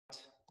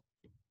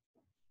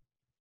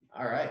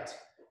All right.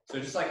 So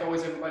just like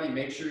always, everybody,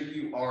 make sure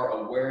you are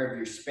aware of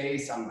your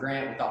space. I'm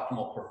Grant with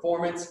Optimal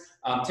Performance.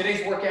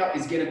 Today's workout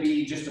is going to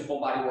be just a full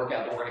body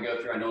workout that we're going to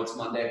go through. I know it's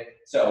Monday,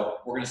 so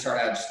we're going to start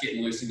out just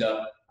getting loosened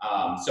up.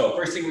 So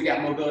first thing, we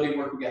got mobility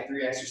work. We got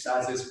 3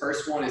 exercises.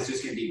 First one is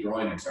just going to be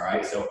groiners, all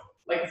right? So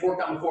like we've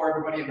worked on before,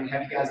 everybody, I'm going to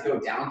have you guys go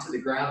down to the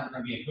ground.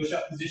 We're going to be in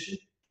push-up position.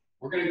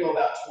 We're going to go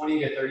about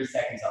 20 to 30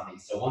 seconds on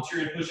these. So once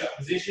you're in push-up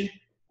position,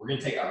 we're going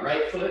to take our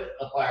right foot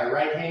up by our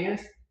right hand.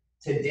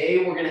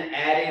 Today, we're going to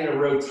add in a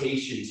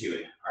rotation to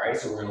it. All right,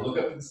 so we're going to look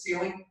up at the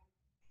ceiling,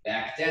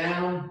 back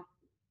down,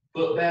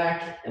 foot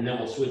back, and then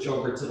we'll switch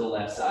over to the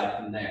left side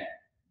from there.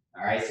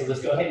 All right, so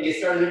let's go ahead and get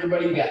started,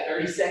 everybody. We got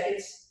 30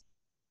 seconds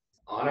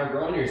on our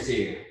groiners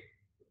here,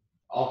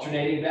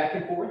 alternating back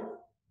and forth.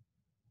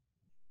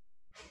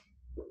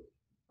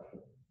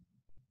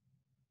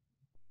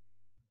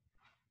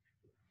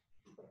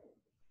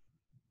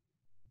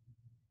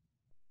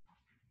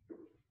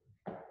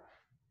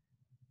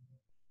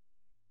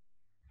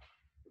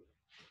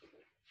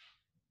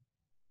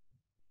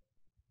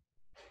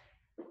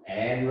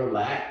 And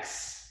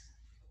relax.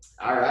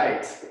 All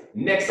right,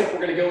 next up, we're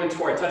going to go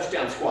into our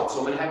touchdown squat. So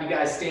I'm going to have you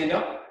guys stand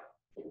up.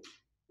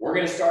 We're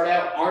going to start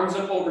out arms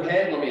up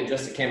overhead. Let me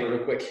adjust the camera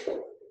real quick.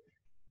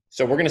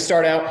 So we're going to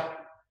start out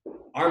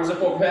arms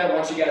up overhead. I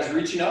want you guys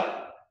reaching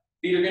up.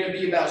 Feet are going to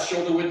be about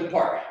shoulder width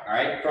apart. All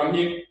right, from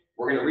here,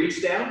 we're going to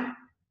reach down,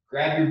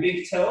 grab your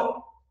big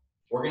toe.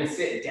 We're going to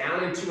sit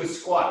down into a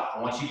squat.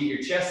 I want you to get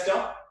your chest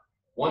up.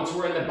 Once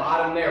we're in the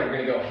bottom there, we're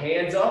going to go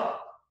hands up.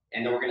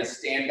 And then we're going to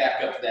stand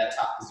back up to that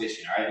top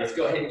position. All right, let's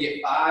go ahead and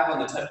get 5 on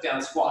the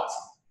touchdown squats.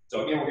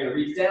 So again, we're going to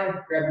reach down,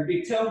 grab your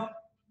big toe,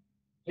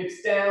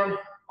 hips down,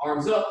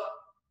 arms up,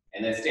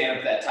 and then stand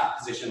up to that top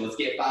position. Let's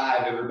get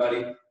 5,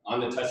 everybody,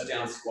 on the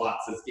touchdown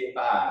squats. Let's get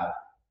 5.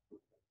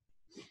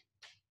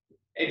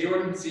 Hey,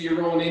 Jordan, see you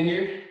rolling in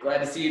here. Glad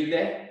to see you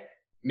today.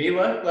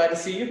 Mila, glad to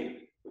see you.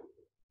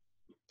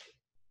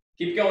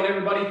 Keep going,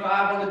 everybody.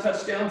 5 on the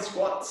touchdown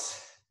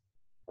squats.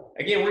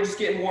 Again, we're just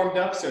getting warmed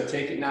up, so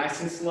take it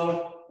nice and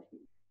slow.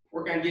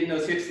 Work on getting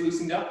those hips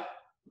loosened up.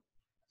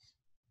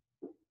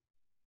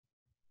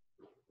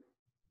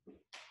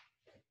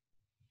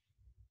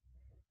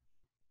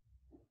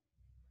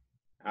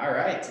 All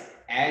right,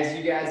 as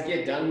you guys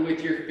get done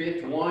with your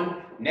 5th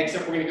one, next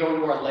up we're gonna go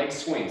into our leg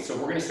swing. So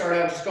we're gonna start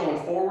out just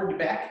going forward to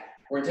back.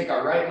 We're gonna take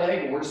our right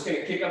leg and we're just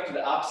gonna kick up to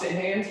the opposite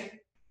hand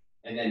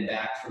and then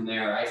back from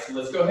there, all right? So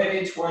let's go ahead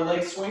into our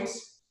leg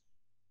swings.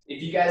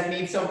 If you guys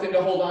need something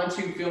to hold on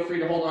to, feel free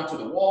to hold on to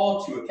the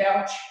wall, to a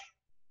couch.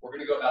 We're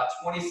going to go about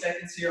 20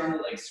 seconds here on the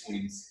leg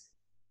swings.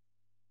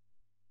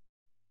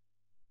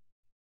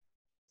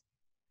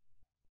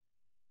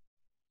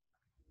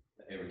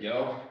 There we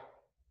go.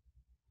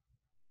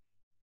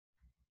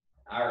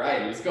 All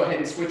right, let's go ahead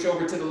and switch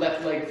over to the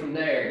left leg from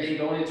there. Again,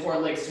 going into our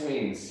leg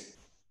swings.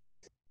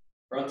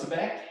 Front to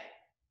back.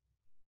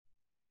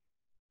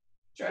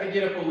 Try to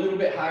get up a little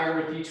bit higher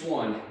with each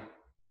one.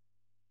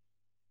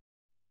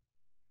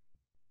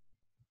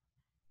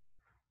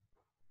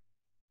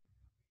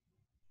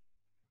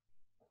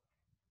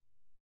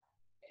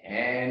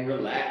 And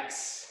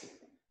relax.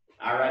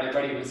 All right,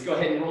 everybody, let's go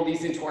ahead and roll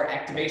these into our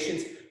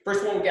activations.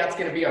 First one we got is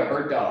going to be our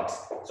bird dogs.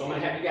 So I'm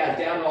going to have you guys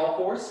down on all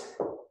fours.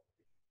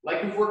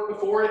 Like we've worked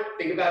before,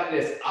 think about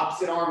it as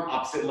opposite arm,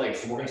 opposite leg.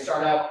 So we're going to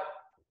start out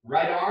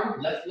right arm,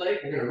 left leg.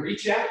 We're going to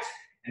reach out,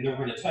 and then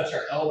we're going to touch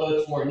our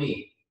elbow to our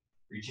knee.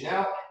 Reaching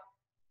out,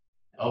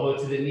 elbow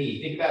to the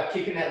knee. Think about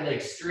kicking that leg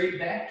straight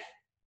back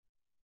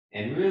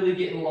and really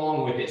getting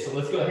long with it. So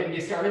let's go ahead and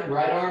get started.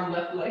 Right arm,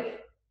 left leg.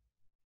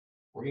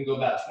 We're going to go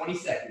about 20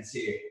 seconds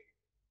here.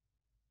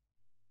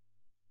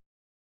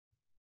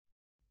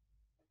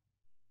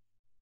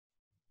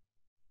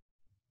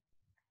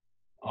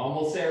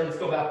 Almost there. Let's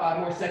go about 5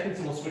 more seconds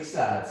and we'll switch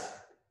sides.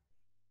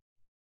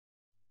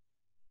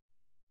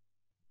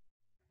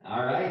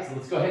 All right, so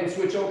let's go ahead and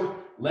switch over.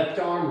 Left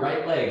arm,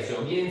 right leg.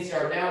 So again,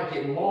 starting out,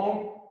 getting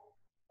long.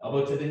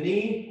 Elbow to the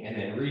knee, and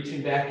then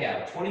reaching back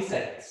out. 20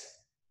 seconds.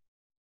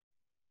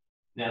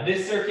 Now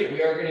this circuit,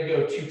 we are going to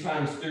go 2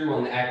 times through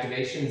on the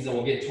activations, and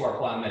we'll get to our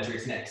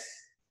plyometrics next.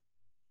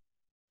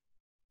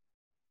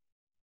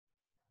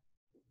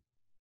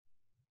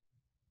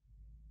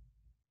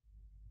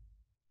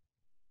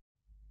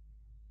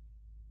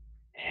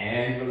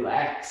 And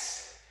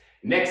relax.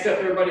 Next up,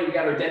 everybody, we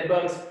got our dead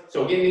bugs.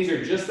 So again, these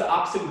are just the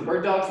opposite of the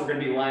bird dogs. We're going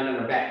to be lying on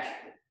our back.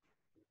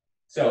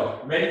 So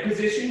ready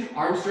position,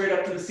 arms straight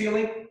up to the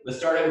ceiling. Let's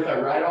start out with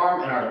our right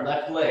arm and our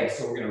left leg.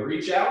 So we're going to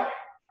reach out.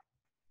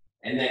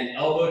 And then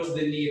elbow to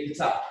the knee at the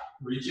top.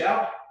 Reach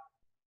out,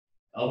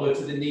 elbow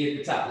to the knee at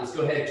the top. Let's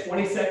go ahead,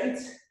 20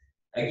 seconds.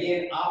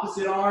 Again,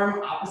 opposite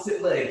arm,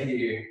 opposite leg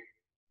here.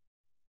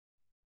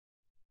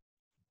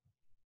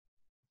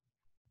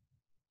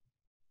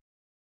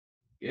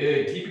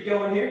 Good, keep it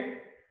going here.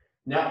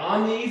 Now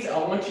on these, I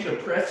want you to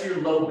press your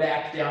low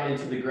back down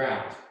into the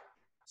ground.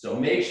 So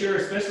make sure,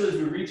 especially as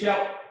we reach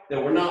out,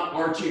 that we're not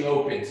arching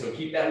open. So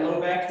keep that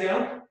low back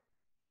down.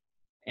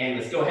 And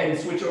let's go ahead and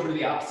switch over to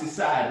the opposite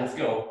side. Let's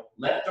go.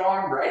 Left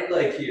arm, right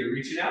leg here,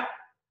 reaching out.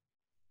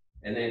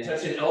 And then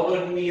touch an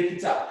elbow to knee at the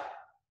top.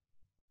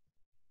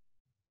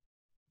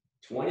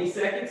 20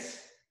 seconds.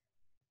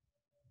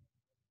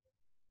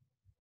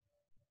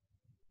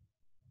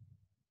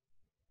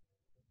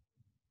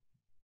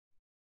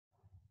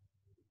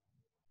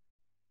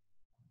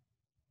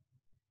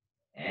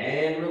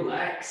 And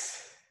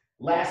relax.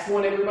 Last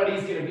one, everybody,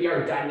 is going to be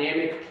our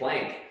dynamic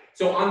plank.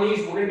 So on these,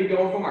 we're going to be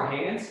going from our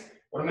hands.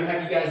 What I'm going to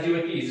have you guys do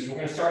with these is we're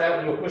going to start out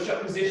into a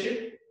push-up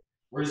position.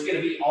 We're just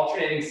going to be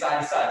alternating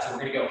side to side. So we're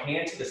going to go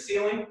hand to the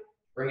ceiling,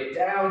 bring it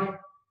down,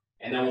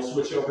 and then we'll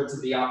switch over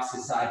to the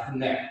opposite side from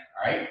there.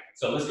 All right?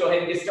 So let's go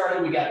ahead and get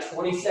started. We got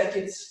 20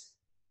 seconds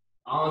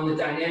on the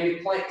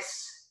dynamic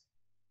planks.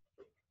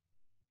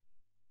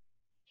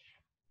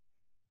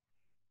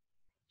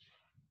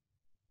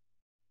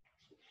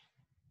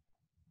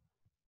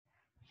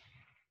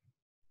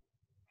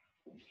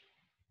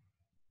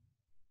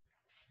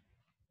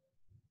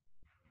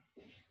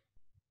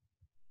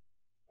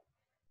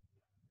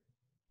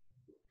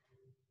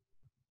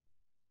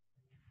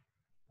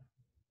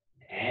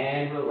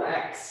 And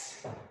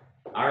relax.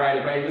 All right,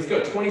 everybody, let's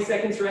go. 20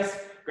 seconds rest.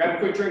 Grab a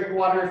quick drink of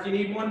water if you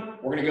need one.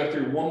 We're going to go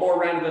through one more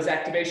round of those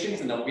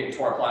activations, and then we'll get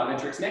into our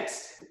plyometrics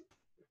next.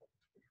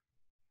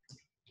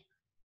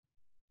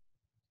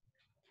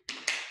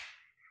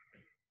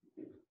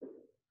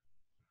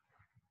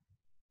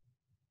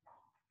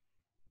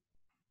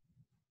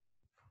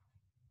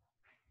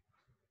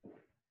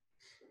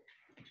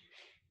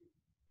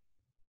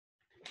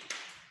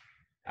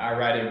 All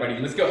right, everybody,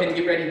 let's go ahead and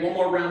get ready. One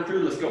more round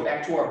through. Let's go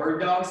back to our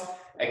bird dogs.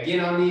 Again,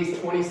 on these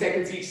 20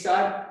 seconds each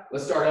side,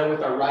 let's start out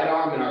with our right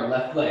arm and our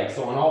left leg.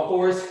 So on all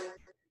fours,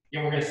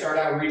 again, we're going to start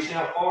out reaching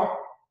out far,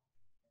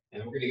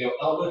 and we're going to go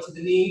elbow to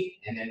the knee,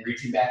 and then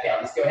reaching back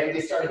out. Let's go ahead and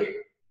get started here.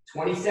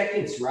 20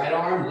 seconds, right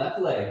arm, left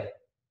leg.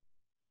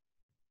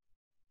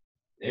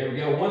 There we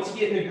go. Once you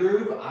get in the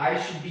groove,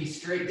 eyes should be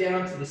straight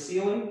down to the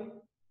ceiling.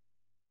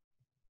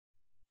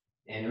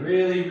 And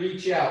really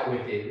reach out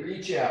with it,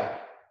 reach out.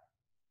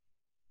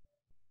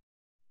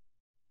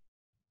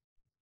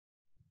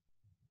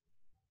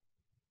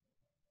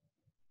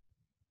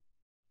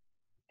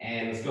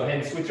 And let's go ahead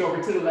and switch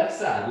over to the left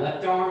side.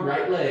 Left arm,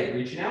 right leg,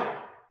 reaching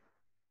out.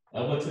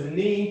 Elbow to the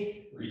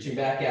knee, reaching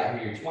back out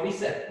here, 20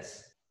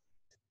 seconds.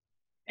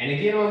 And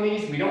again on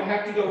these, we don't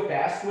have to go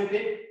fast with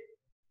it.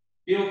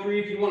 Feel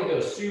free if you want to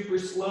go super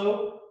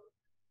slow,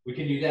 we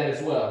can do that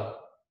as well.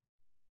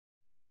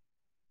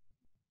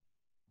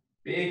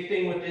 Big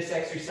thing with this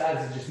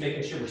exercise is just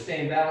making sure we're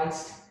staying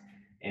balanced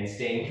and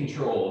staying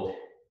controlled.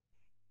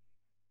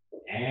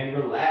 And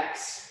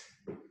relax.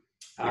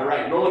 All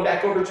right, rolling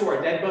back over to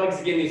our dead bugs.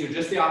 Again, these are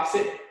just the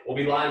opposite. We'll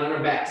be lying on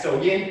our back. So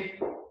again,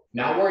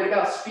 not worried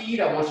about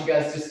speed. I want you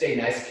guys to stay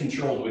nice and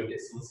controlled with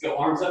this. Let's go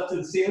arms up to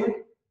the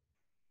ceiling,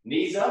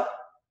 knees up,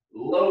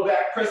 low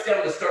back press down.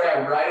 Let's start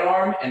out right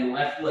arm and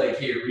left leg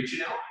here,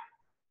 reaching out.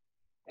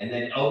 And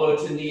then elbow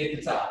to knee at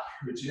the top,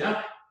 reaching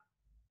out,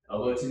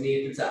 elbow to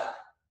knee at the top.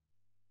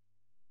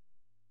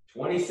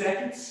 20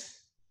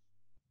 seconds.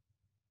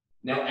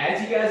 Now,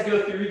 as you guys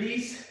go through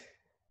these,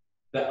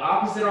 the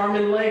opposite arm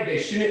and leg, they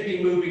shouldn't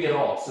be moving at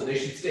all. So they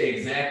should stay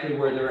exactly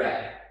where they're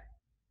at.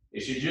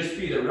 It should just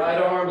be the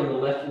right arm and the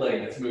left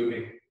leg that's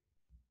moving.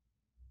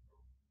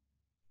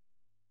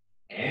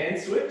 And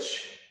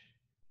switch.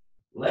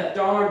 Left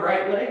arm,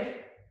 right leg.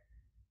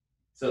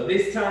 So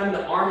this time,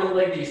 the arm and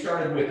leg that you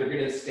started with are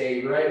going to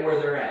stay right where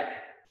they're at.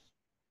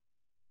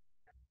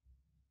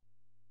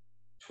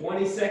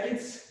 20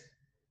 seconds.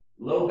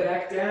 Low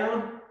back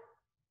down.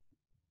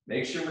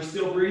 Make sure we're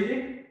still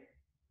breathing.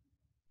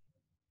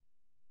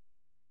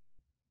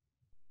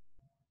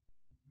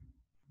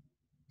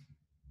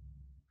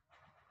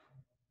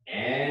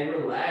 And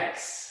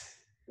relax.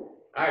 All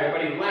right,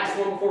 everybody, last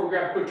one before we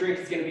grab a quick drink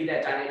is going to be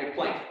that dynamic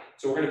plank.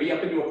 So we're going to be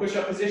up into a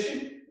push-up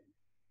position,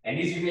 and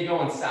these are going to be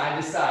going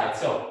side to side.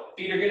 So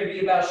feet are going to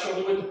be about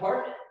shoulder width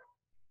apart.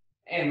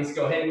 And let's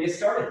go ahead and get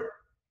started.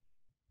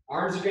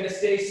 Arms are going to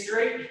stay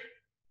straight,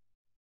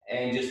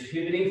 and just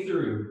pivoting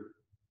through.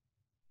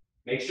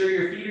 Make sure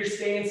your feet are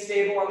staying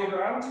stable on the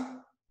ground.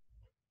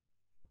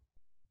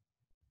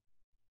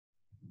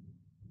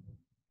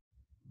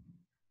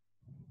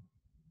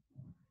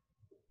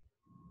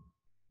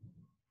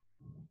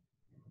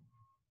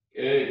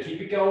 Good, keep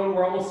it going,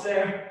 we're almost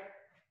there.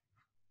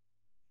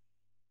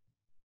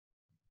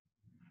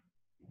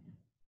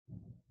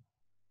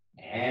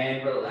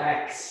 And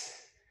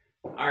relax.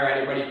 All right,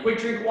 everybody, quick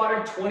drink of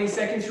water, 20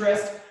 seconds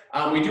rest.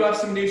 We do have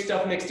some new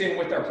stuff mixed in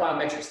with our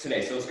plyometrics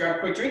today, so let's grab a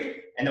quick drink,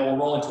 and then we'll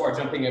roll into our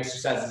jumping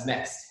exercises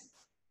next.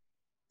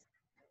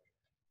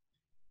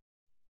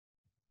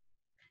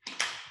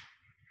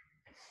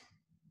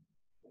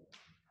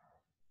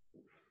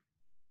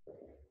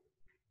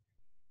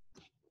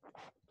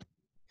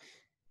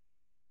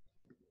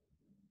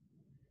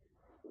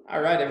 All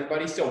right,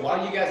 everybody, so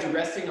while you guys are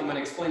resting, I'm going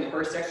to explain the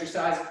first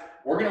exercise.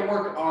 We're going to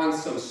work on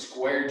some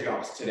square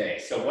jumps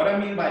today. So what I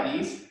mean by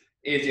these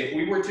is if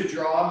we were to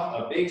draw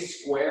a big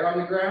square on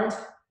the ground,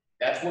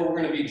 that's where we're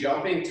going to be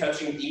jumping,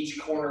 touching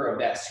each corner of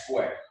that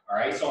square. All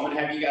right, so I'm going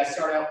to have you guys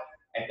start out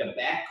at the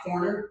back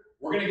corner.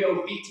 We're gonna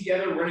go feet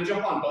together. We're gonna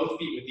jump on both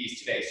feet with these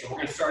today. So we're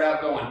gonna start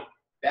out going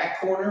back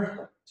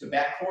corner to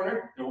back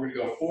corner, and we're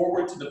gonna go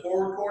forward to the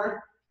forward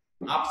corner,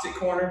 opposite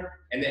corner,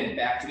 and then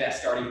back to that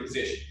starting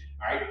position.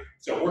 All right,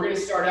 so we're gonna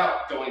start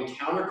out going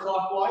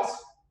counterclockwise.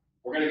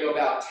 We're gonna go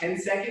about 10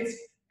 seconds,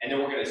 and then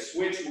we're gonna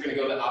switch. We're gonna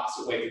go the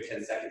opposite way for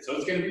 10 seconds. So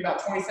it's gonna be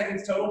about 20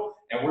 seconds total,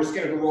 and we're just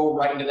gonna roll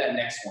right into that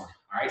next one.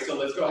 All right, so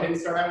let's go ahead and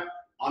start out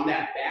on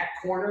that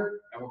back corner,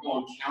 and we're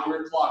going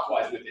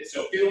counterclockwise with it.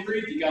 So feel free,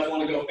 if you guys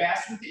wanna go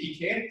fast with it, you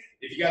can.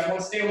 If you guys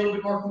wanna stay a little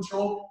bit more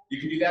controlled, you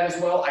can do that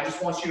as well. I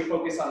just want you to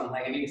focus on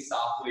landing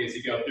softly as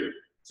you go through.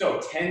 So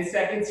 10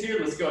 seconds here,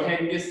 let's go ahead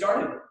and get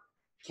started.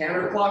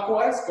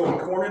 Counterclockwise, going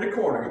corner to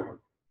corner.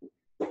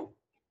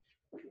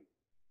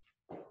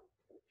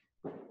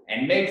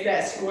 And make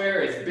that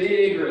square as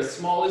big or as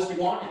small as you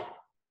want.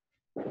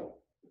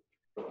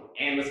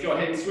 And let's go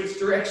ahead and switch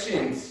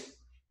directions.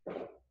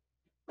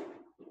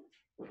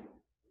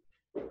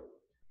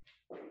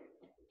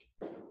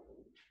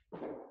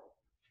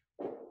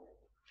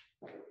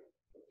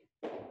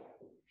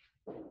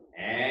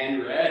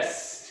 And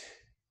rest.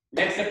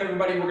 Next up,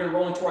 everybody, we're gonna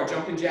roll into our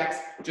jumping jacks.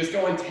 Just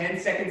going 10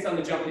 seconds on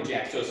the jumping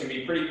jack. So it's gonna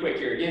be pretty quick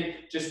here. Again,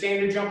 just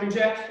standard jumping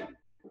jack.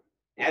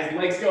 As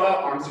legs go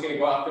out, arms are gonna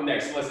go out from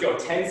there. So let's go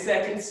 10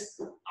 seconds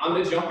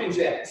on the jumping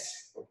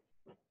jacks.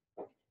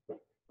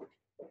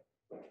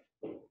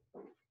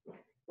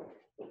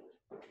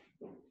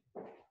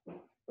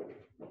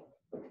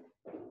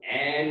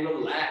 And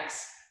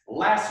relax.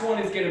 Last one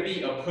is gonna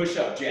be a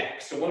push-up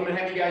jack. So what I'm gonna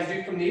have you guys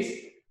do from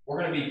these, we're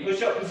gonna be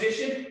push-up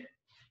position,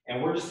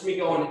 and we're just gonna be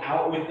going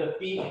out with the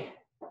feet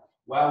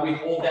while we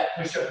hold that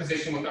push-up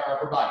position with our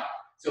upper body.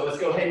 So let's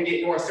go ahead and get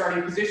into our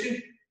starting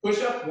position.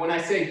 Push-up, when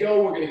I say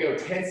go, we're gonna go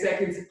 10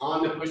 seconds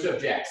on the push-up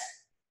jacks.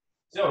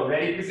 So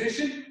ready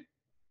position,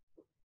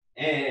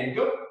 and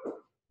go.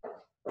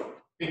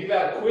 Think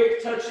about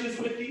quick touches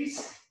with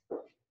these.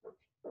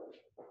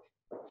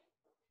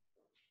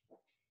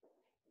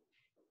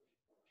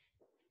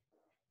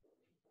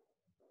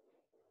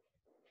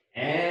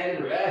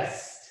 And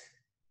rest.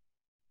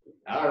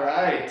 All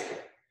right.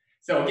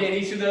 So again,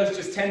 each of those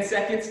just 10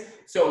 seconds.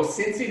 So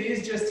since it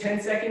is just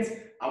 10 seconds,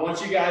 I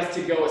want you guys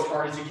to go as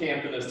hard as you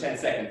can for those 10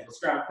 seconds. Let's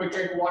grab a quick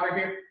drink of water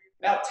here.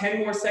 About 10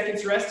 more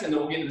seconds rest, and then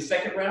we'll get into the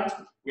second round.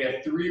 We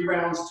have 3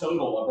 rounds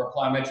total of our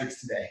plyometrics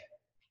today.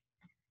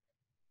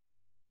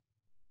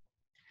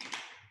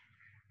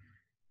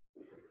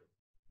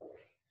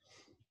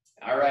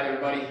 All right,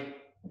 everybody.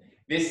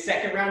 This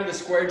second round of the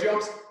square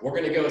jumps, we're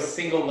gonna go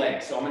single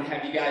leg. So I'm gonna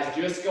have you guys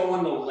just go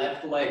on the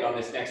left leg on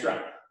this next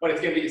round. But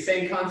it's gonna be the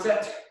same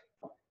concept,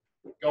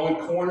 going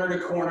corner to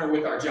corner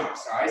with our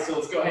jumps. All right, so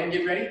let's go ahead and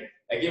get ready.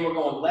 Again, we're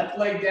going left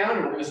leg down,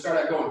 and we're gonna start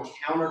out going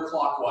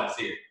counterclockwise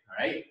here.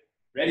 All right,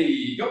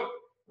 ready, go.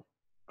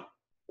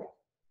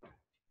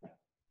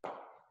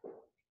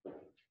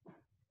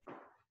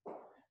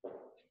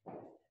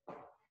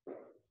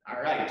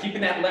 All right,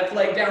 keeping that left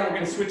leg down, we're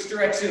gonna switch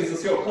directions.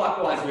 Let's go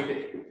clockwise with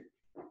it.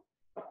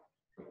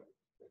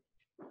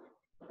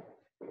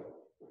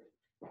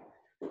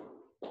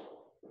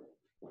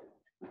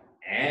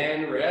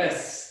 And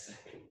rest.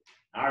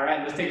 All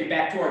right, let's take it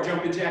back to our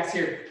jumping jacks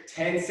here.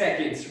 10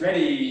 seconds,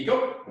 ready,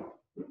 go.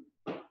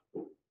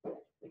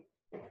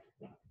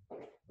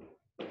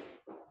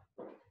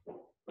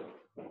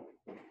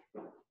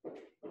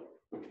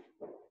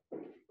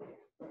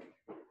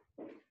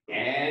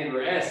 And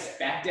rest.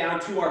 Back down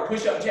to our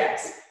push-up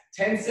jacks.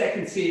 10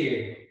 seconds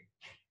here.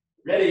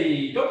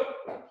 Ready, go.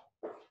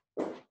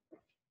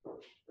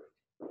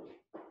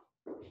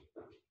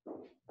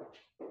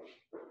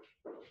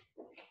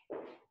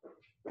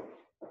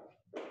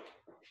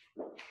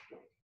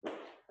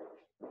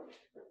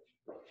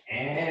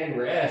 And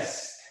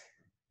rest.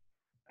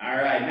 All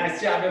right,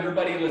 nice job,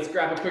 everybody. Let's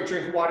grab a quick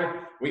drink of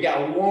water. We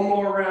got one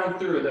more round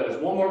through of those.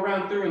 One more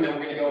round through, and then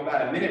we're gonna go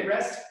about a minute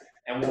rest,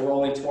 and we'll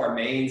roll into our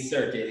main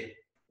circuit.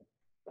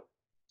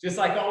 Just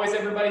like always,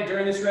 everybody,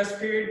 during this rest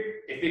period,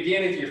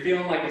 if you're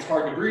feeling like it's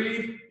hard to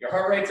breathe, your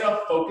heart rate's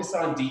up, focus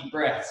on deep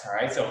breaths, all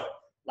right? So,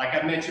 like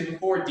I mentioned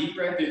before, deep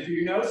breath in through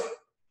your nose.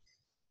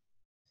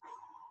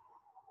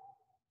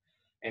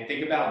 And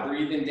think about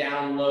breathing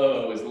down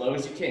low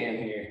as you can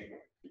here.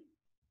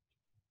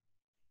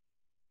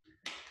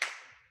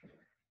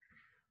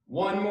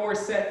 One more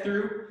set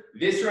through.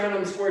 This round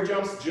on the square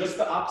jumps, just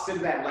the opposite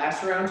of that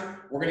last round.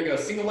 We're gonna go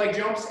single leg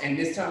jumps, and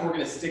this time we're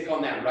gonna stick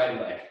on that right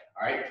leg,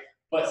 all right?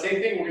 But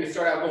same thing, we're gonna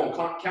start out going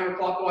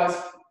counterclockwise,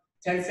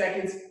 10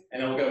 seconds,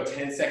 and then we'll go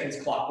 10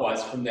 seconds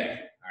clockwise from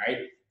there, all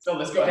right? So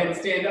let's go ahead and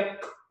stand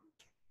up.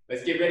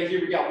 Let's get ready here.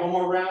 We got one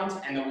more round,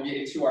 and then we'll get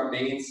into our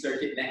main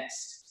circuit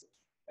next.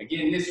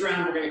 Again, this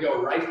round, we're gonna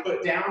go right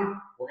foot down.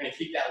 We're gonna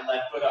keep that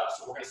left foot up.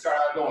 So we're gonna start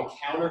out going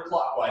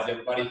counterclockwise,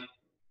 everybody.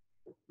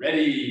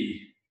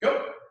 Ready,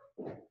 go.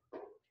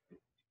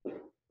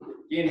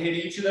 Again, hit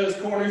each of those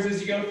corners as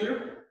you go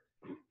through.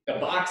 The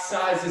box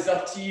size is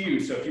up to you.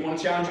 So if you want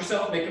to challenge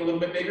yourself, make it a little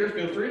bit bigger,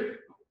 feel free.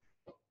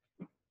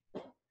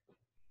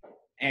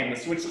 And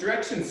let's switch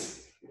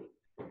directions.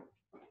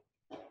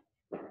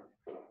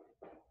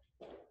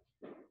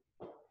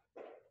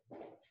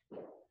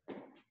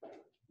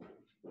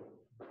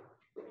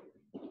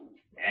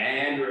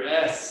 and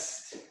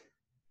rest.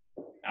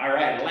 All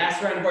right,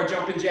 last round of our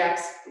jumping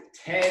jacks.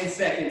 10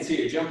 seconds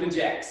here, jumping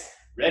jacks.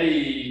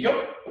 Ready,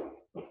 go.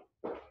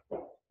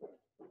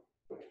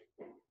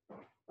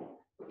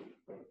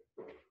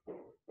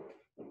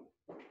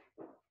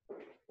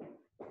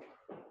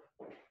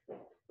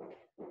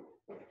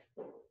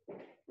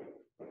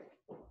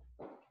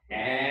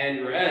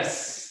 And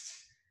rest.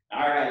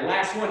 All right,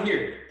 last one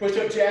here.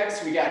 Push-up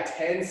jacks, we got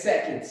 10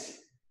 seconds.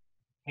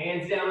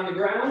 Hands down on the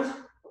ground.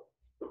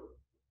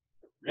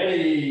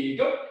 Ready,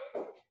 go.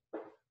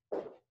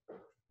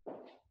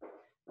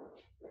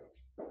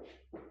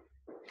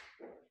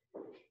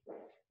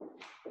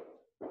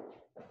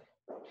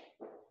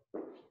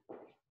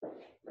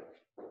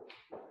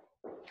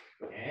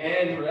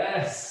 And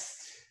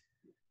rest.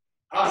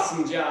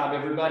 Awesome job,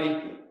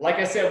 everybody. Like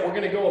I said, we're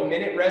gonna go a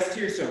minute rest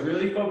here, so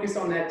really focus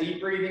on that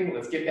deep breathing.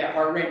 Let's get that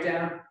heart rate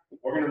down.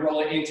 We're gonna roll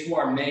it into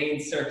our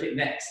main circuit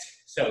next.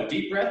 So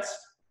deep breaths,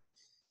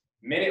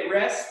 minute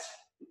rest.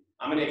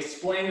 I'm gonna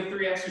explain the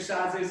 3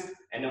 exercises,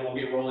 and then we'll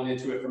get rolling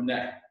into it from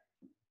there.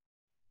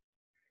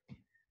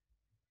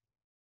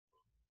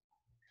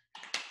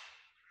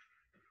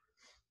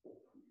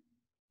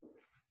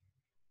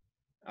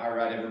 All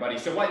right, everybody.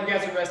 So while you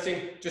guys are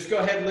resting, just go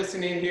ahead and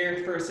listen in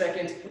here for a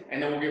second,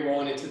 and then we'll get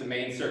rolling into the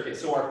main circuit.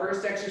 So our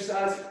first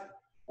exercise,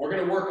 we're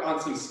gonna work on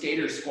some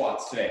skater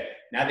squats today.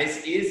 Now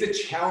this is a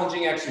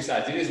challenging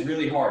exercise. It is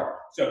really hard.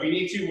 So if you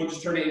need to, we'll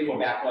just turn it into a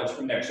back lunge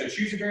from there. So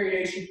choose a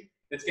variation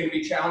that's gonna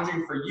be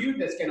challenging for you,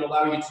 that's gonna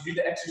allow you to do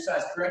the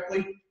exercise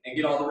correctly and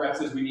get all the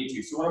reps as we need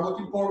to. So what I'm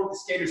looking for with the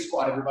skater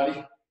squat,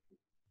 everybody,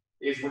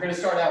 is we're gonna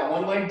start out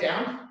one leg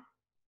down,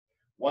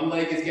 one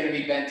leg is gonna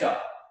be bent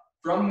up.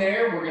 From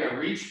there, we're gonna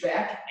reach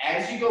back.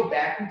 As you go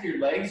back with your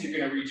legs, you're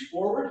gonna reach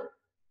forward.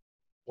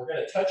 We're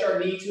gonna touch our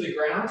knee to the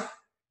ground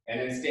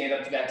and then stand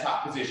up to that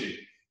top position.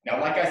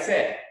 Now, like I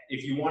said,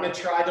 if you wanna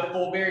try the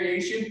full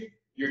variation,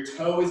 your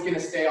toe is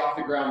gonna stay off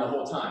the ground the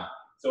whole time.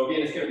 So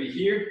again, it's gonna be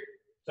here,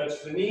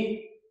 touch the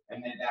knee,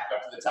 and then back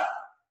up to the top.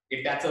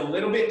 If that's a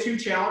little bit too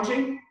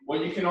challenging,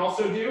 what you can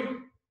also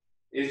do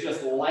is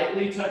just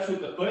lightly touch with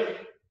the foot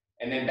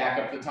and then back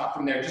up to the top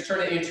from there. Just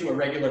turn it into a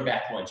regular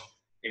back lunge.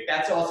 If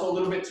that's also a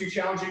little bit too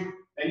challenging,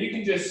 then you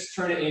can just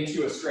turn it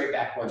into a straight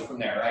back lunge from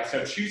there, right?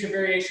 So choose a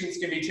variation that's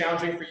gonna be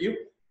challenging for you.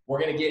 We're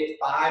gonna get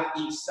 5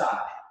 each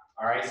side,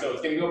 all right? So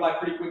it's gonna go by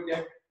pretty quick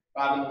there.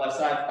 5 on the left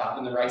side, 5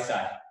 on the right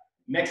side.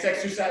 Next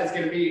exercise is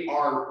gonna be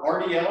our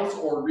RDLs,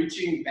 or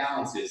reaching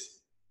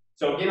balances.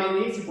 So again on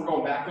these, if we're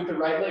going back with the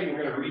right leg,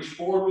 we're gonna reach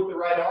forward with the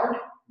right arm,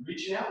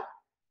 reaching out,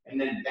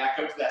 and then back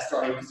up to that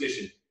starting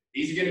position.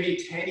 These are gonna be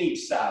 10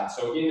 each side.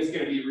 So again, it's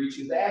gonna be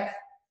reaching back,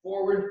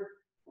 forward,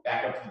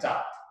 back up to the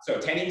top. So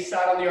 10 each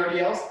side on the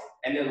RDLs.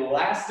 And then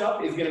last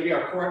up is gonna be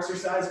our core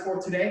exercise for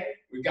today.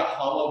 We've got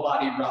hollow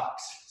body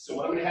rocks. So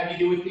what I'm gonna have you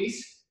do with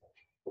these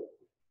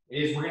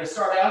is we're gonna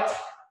start out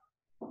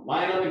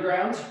lying on the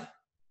ground.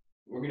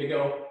 We're gonna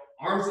go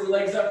arms and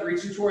legs up,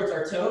 reaching towards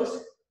our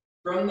toes.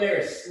 From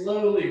there,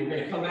 slowly, we're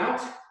gonna come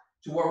out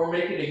to where we're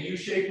making a U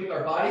shape with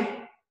our body.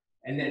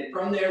 And then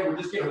from there, we're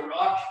just gonna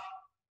rock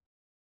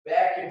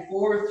back and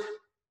forth,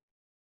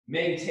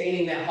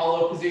 maintaining that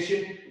hollow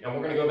position, and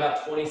we're gonna go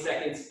about 20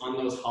 seconds on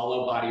those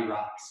hollow body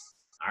rocks.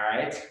 All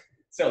right,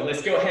 so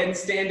let's go ahead and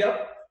stand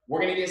up. We're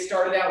gonna get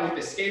started out with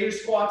the skater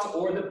squats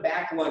or the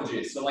back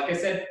lunges. So like I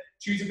said,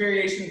 choose a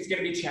variation that's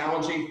gonna be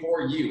challenging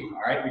for you.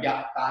 All right, we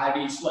got 5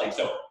 each leg.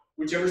 So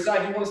whichever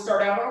side you wanna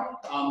start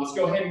out on, let's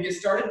go ahead and get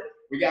started.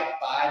 We got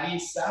 5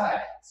 each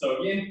side.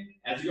 So again,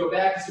 as you go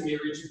back, it's gonna be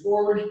reaching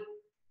forward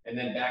and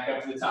then back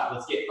up to the top.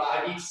 Let's get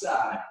 5 each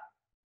side.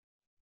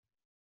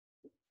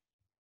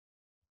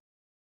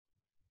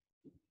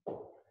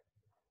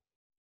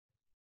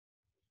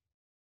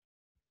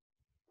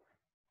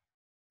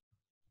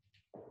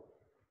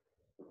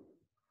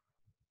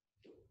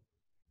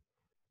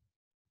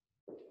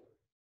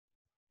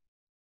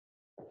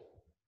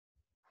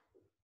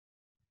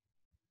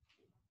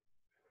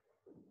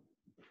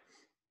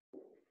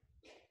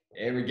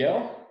 There we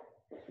go.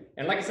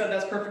 And like I said,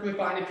 that's perfectly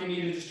fine if you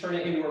need to just turn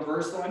it into a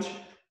reverse lunge.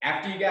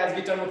 After you guys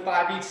get done with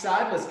 5 each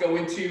side, let's go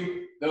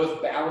into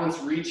those balance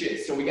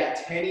reaches. So we got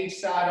 10 each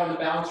side on the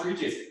balance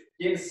reaches.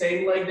 Again,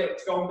 same leg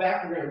that's going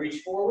back, we're gonna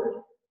reach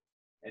forward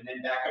and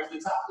then back up to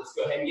the top. Let's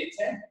go ahead and get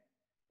 10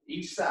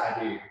 each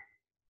side here.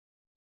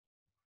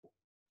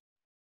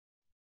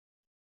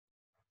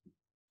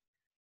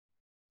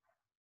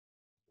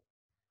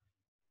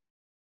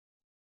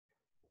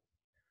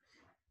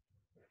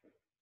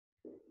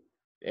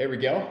 There we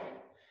go.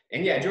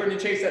 And yeah, Jordan and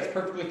Chase, that's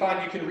perfectly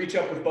fine. You can reach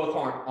up with both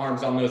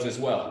arms on those as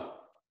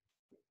well.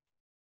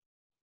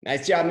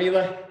 Nice job,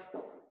 Mila.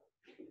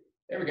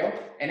 There we go.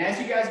 And as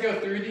you guys go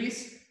through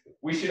these,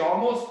 we should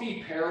almost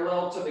be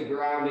parallel to the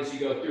ground as you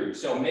go through.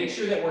 So make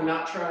sure that we're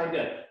not trying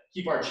to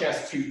keep our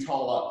chest too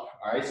tall up.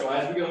 All right, so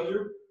as we go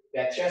through,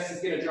 that chest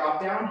is gonna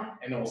drop down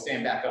and then we'll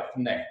stand back up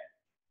from there.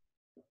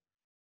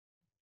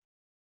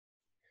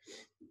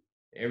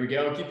 There we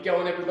go, keep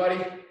going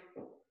everybody.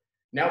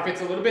 Now if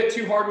it's a little bit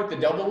too hard with the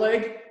double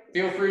leg,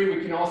 feel free,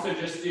 we can also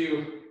just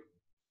do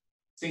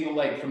single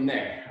leg from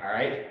there, all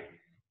right?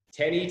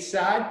 10 each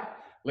side.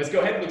 Let's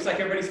go ahead, looks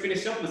like everybody's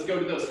finished up. Let's go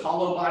to those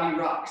hollow body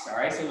rocks, all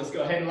right? So let's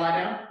go ahead and lie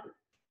down.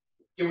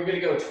 And we're gonna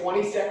go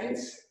 20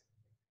 seconds.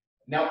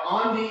 Now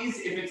on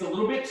these, if it's a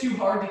little bit too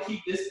hard to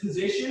keep this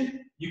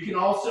position, you can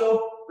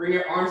also bring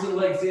your arms and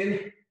legs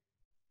in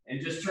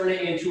and just turn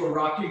it into a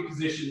rocking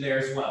position there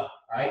as well,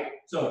 all right?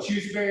 So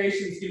choose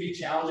variations can be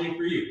challenging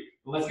for you.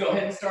 But let's go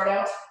ahead and start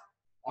out.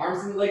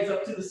 Arms and legs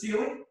up to the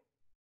ceiling.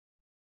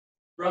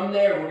 From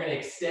there, we're gonna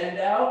extend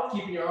out,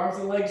 keeping your arms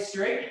and legs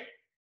straight.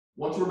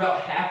 Once we're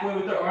about halfway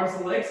with our arms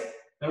and legs,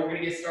 then we're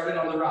gonna get started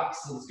on the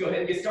rocks. So let's go ahead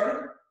and get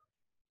started.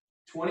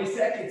 20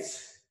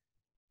 seconds.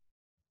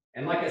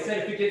 And like I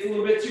said, if it gets a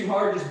little bit too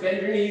hard, just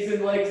bend your knees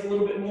and legs a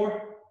little bit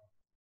more.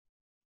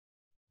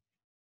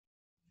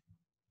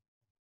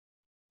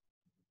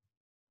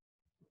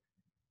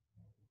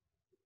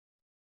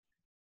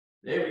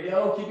 There we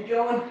go, keep it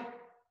going.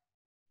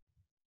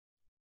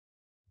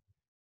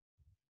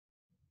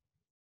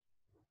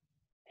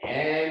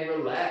 And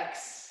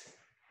relax.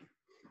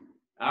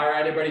 All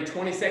right, everybody,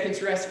 20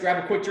 seconds rest.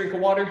 Grab a quick drink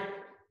of water.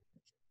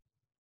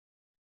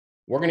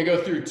 We're gonna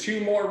go through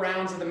 2 more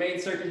rounds of the main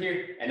circuit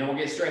here, and then we'll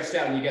get stretched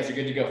out and you guys are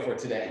good to go for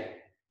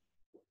today.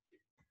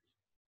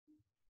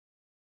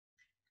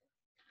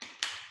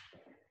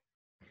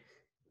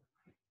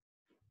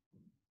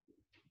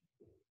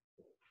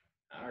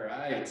 All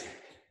right,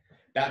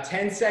 about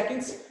 10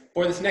 seconds.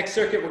 For this next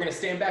circuit, we're gonna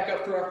stand back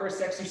up for our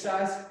first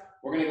exercise.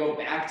 We're gonna go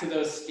back to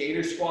those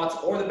skater squats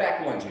or the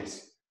back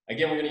lunges.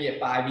 Again, we're gonna get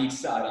 5 each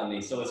side on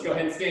these. So let's go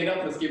ahead and stand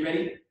up, let's get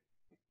ready.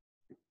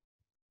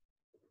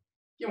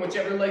 Again,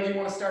 whichever leg you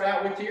wanna start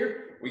out with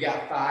here, we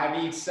got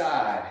 5 each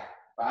side,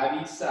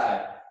 5 each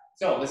side.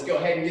 So let's go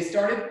ahead and get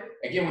started.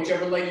 Again,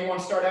 whichever leg you wanna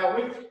start out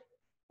with,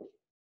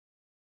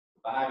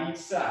 5 each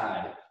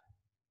side.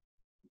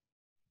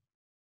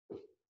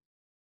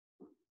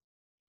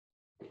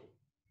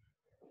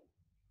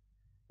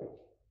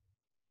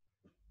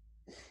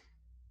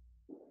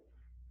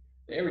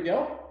 There we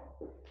go.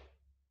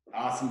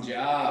 Awesome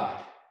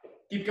job.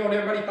 Keep going,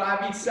 everybody,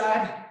 5 each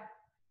side.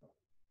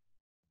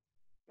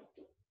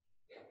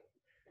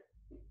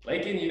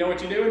 Lakin, you know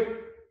what you're doing?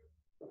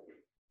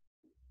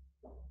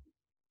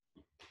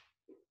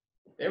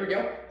 There we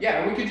go.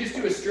 Yeah, we could just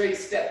do a straight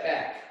step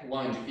back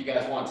lunge if you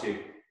guys want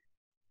to.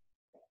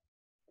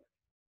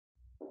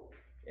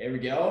 There we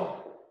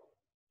go.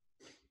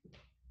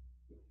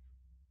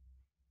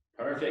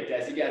 Perfect.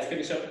 As you guys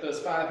finish up with those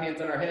 5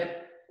 hands on our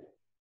head.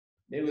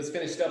 Maybe let's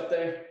finish up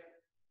there.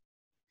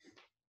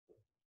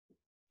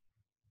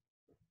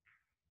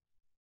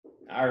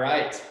 All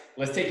right,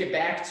 let's take it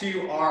back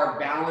to our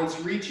balance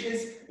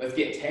reaches. Let's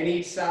get 10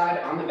 each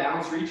side on the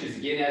balance reaches.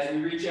 Again, as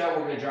we reach out,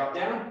 we're gonna drop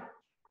down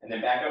and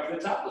then back up to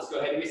the top. Let's go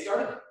ahead and get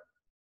started.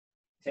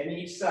 10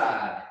 each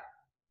side.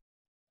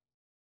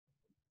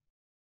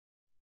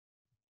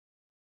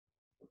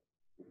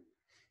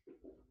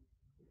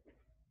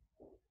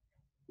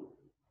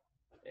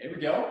 There we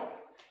go.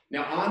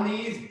 Now on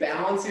these,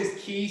 balance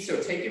is key,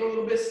 so take it a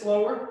little bit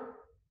slower.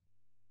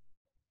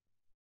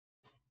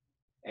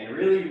 And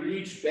really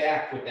reach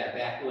back with that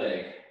back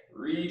leg.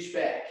 Reach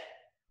back.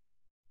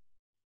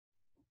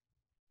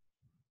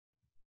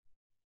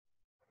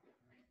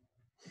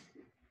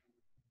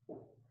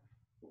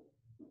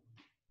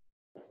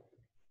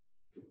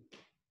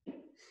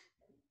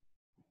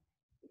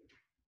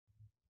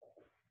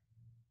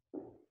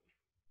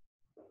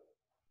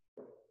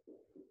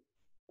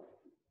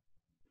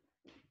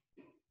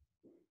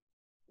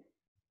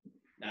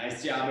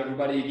 Nice job,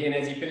 everybody. Again,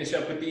 as you finish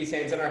up with these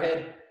hands on our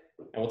head,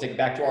 and we'll take it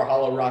back to our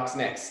hollow rocks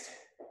next.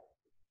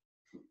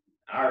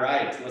 All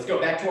right, let's go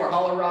back to our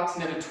hollow rocks.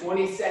 Another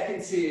 20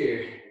 seconds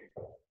here.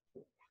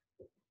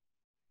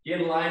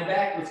 Again, lying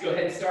back. Let's go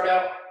ahead and start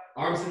out.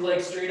 Arms and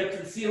legs straight up to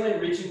the ceiling,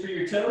 reaching for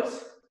your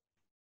toes.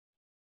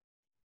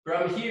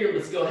 From here,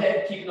 let's go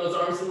ahead, keeping those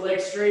arms and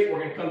legs straight. We're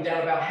gonna come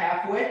down about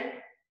halfway.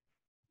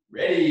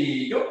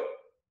 Ready, go.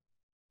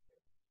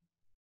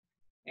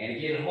 And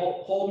again,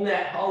 holding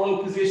that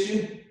hollow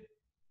position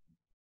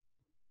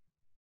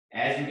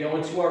as we go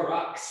into our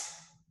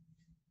rocks.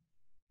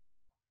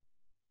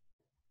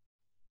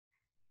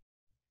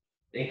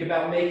 Think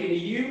about making a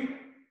U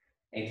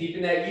and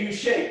keeping that U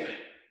shape.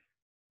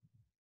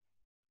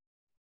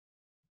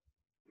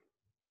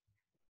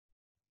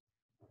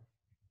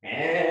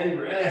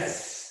 And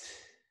rest.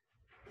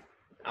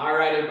 All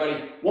right,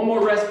 everybody. One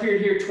more rest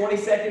period here, 20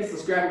 seconds.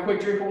 Let's grab a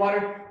quick drink of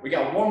water. We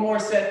got one more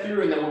set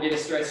through and then we'll get it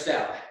stretched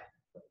out.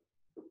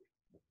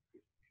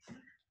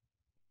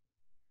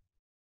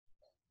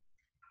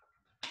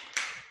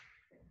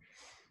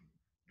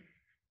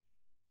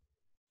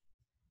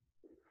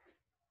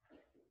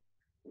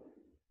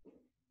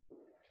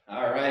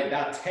 All right,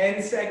 about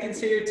 10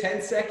 seconds here,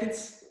 10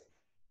 seconds.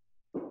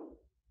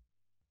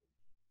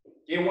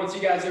 Again, once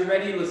you guys are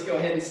ready, let's go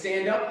ahead and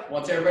stand up.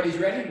 Once everybody's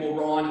ready, we'll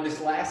roll on to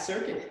this last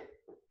circuit.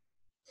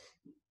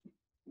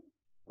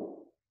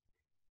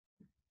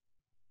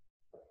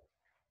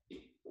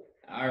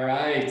 All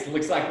right,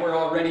 looks like we're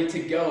all ready to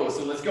go.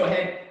 So let's go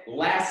ahead,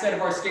 last set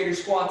of our skater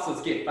squats.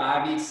 Let's get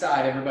 5 each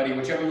side, everybody.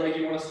 Whichever leg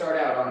you want to start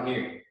out on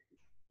here.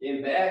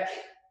 In back,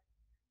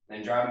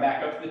 and drive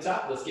back up to the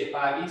top. Let's get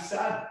 5 each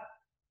side.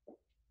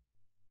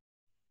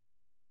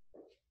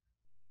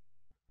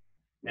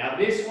 Now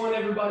this one,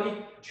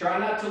 everybody, try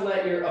not to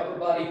let your upper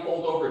body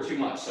fold over too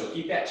much. So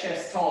keep that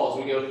chest tall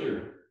as we go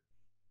through.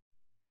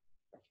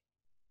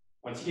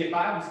 Once you get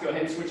 5, let's go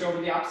ahead and switch over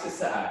to the opposite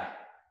side.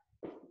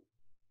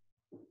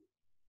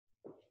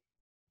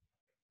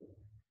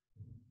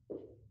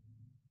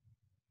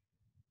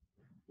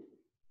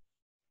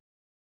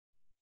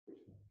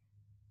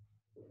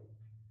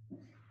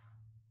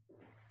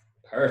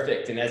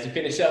 Perfect. And as you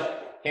finish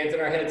up, hands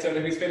on our head, so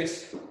know who's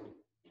finished.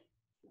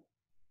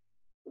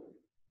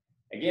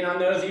 Again, on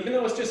those, even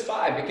though it's just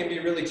 5, it can be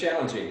really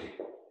challenging.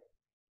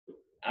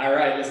 All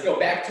right, let's go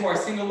back to our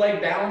single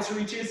leg balance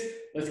reaches.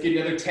 Let's get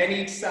another 10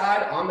 each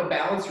side on the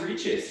balance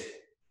reaches.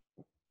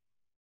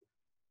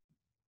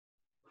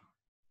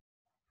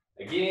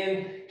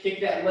 Again, kick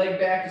that leg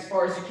back as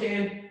far as you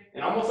can,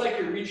 and almost like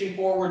you're reaching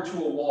forward to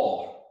a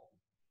wall.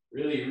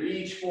 Really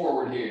reach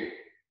forward here.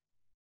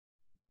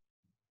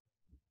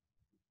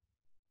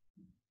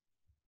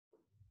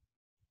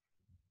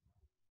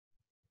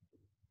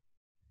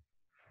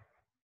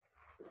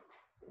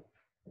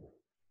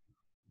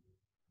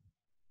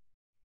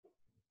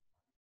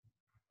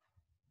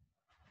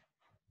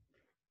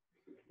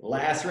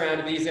 Last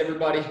round of these,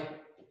 everybody.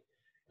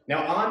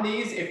 Now on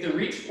these, if the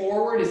reach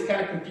forward is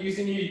kind of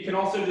confusing you, you can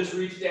also just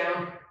reach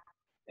down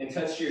and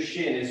touch your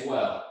shin as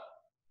well.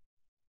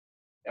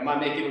 That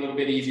might make it a little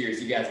bit easier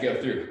as you guys go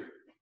through.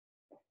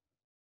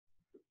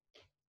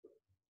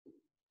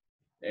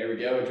 There we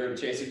go, Jordan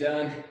Chaser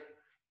done.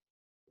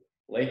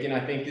 Lakin, I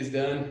think, is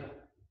done.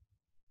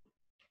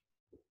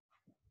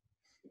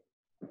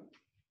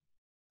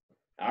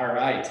 All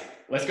right,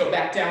 let's go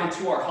back down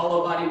to our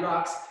hollow body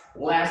rocks.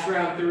 Last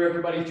round through,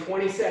 everybody,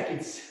 20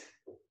 seconds.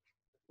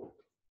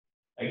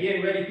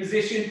 Again, ready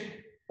position.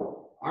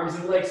 Arms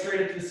and legs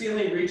straight up to the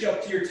ceiling. Reach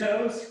up to your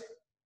toes.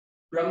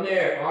 From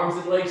there, arms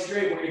and legs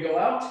straight. We're going to go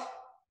out.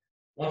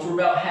 Once we're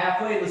about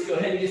halfway, let's go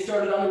ahead and get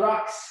started on the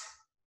rocks.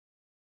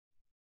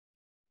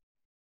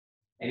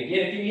 And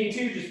again, if you need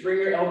to, just bring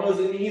your elbows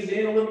and knees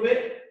in a little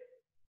bit.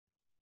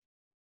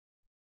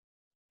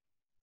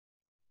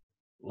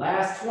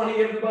 Last 20,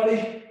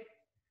 everybody.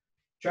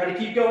 Try to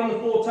keep going the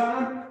full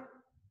time.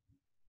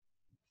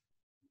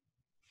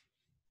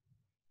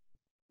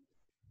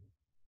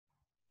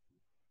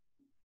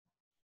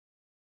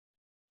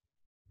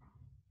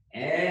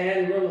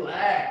 And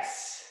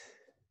relax.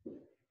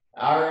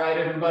 All right,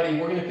 everybody,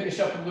 we're gonna finish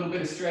up a little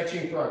bit of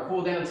stretching for our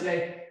cool down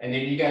today, and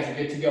then you guys are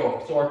good to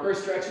go. So our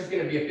first stretch is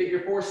gonna be a figure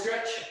 4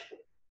 stretch.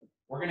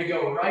 We're gonna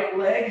go right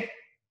leg.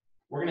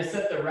 We're gonna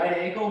set the right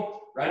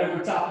ankle right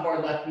over top of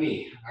our left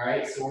knee. All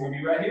right, so we're gonna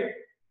be right here.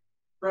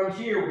 From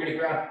here, we're gonna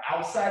grab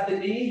outside the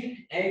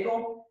knee,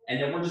 ankle,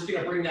 and then we're just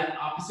gonna bring that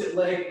opposite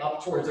leg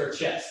up towards our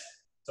chest.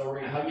 So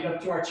we're gonna hug it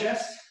up to our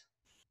chest.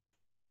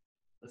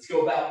 Let's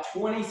go about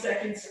 20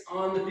 seconds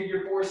on the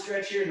figure 4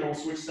 stretch here, and then we'll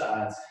switch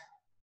sides.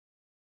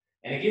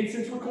 And again,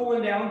 since we're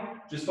cooling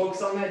down, just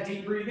focus on that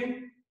deep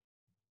breathing.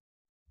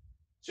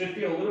 Should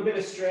feel a little bit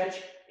of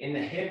stretch in the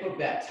hip of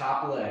that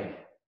top leg.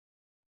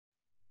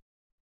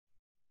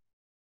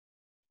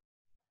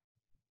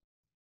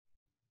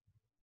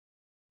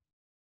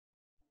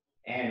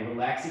 And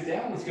relax it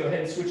down. Let's go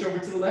ahead and switch over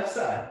to the left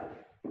side.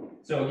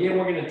 So again,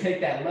 we're going to take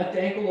that left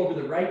ankle over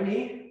the right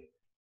knee,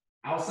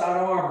 outside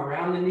arm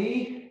around the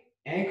knee,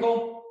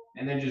 ankle,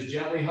 and then just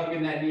gently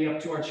hugging that knee up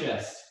to our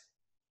chest.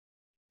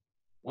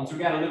 Once we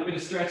got a little bit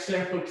of stretch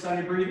there, focus on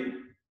your breathing.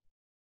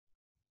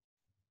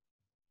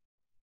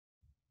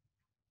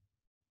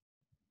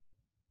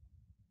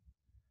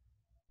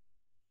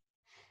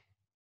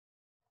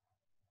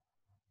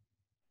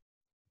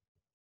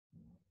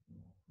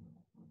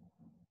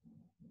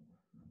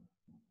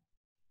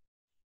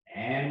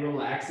 And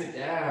relax it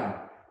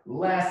down.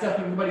 Last up,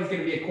 everybody's going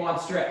to be a quad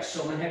stretch.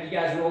 So I'm going to have you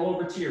guys roll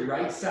over to your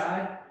right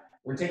side.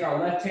 We're going to take our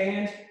left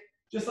hand,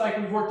 just like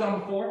we've worked on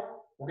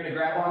before. We're going to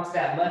grab onto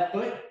that left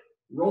foot,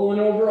 rolling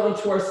over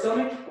onto our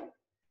stomach,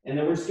 and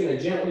then we're just going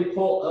to gently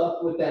pull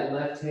up with that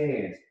left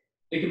hand.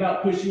 Think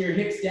about pushing your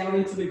hips down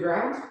into the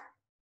ground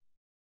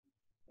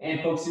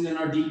and focusing on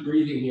our deep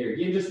breathing here.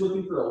 Again, just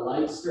looking for a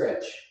light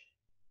stretch.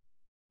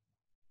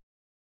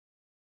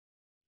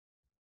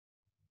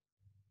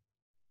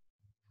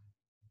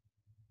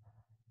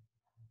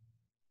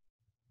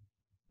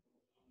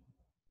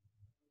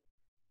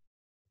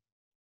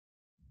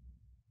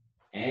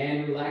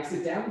 And relax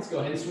it down. Let's go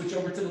ahead and switch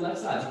over to the left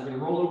side. So we're going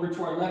to roll over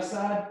to our left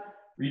side,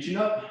 reaching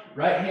up,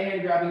 right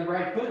hand grabbing the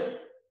right foot,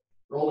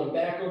 rolling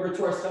back over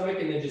to our stomach,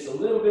 and then just a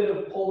little bit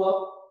of pull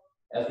up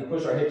as we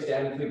push our hips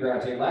down into the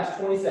ground. Take the last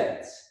 20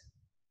 seconds.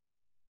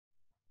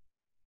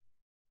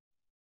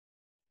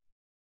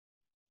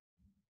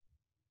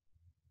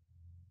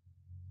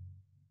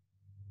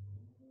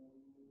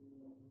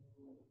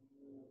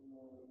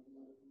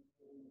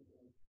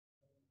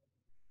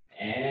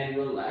 And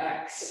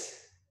relax.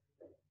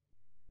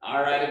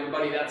 All right,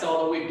 everybody, that's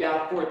all that we've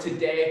got for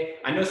today.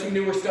 I know some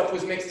newer stuff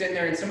was mixed in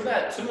there, and some of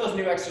those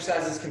new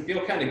exercises can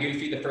feel kind of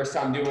goofy the first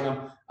time doing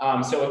them.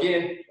 So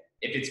again,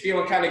 if it's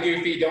feeling kind of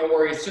goofy, don't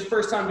worry. It's just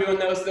first time doing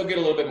those. They'll get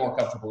a little bit more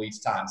comfortable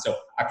each time. So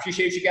I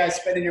appreciate you guys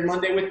spending your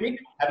Monday with me.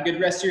 Have a good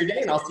rest of your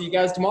day, and I'll see you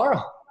guys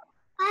tomorrow.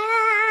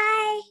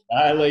 Bye.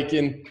 Bye,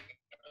 Lakin.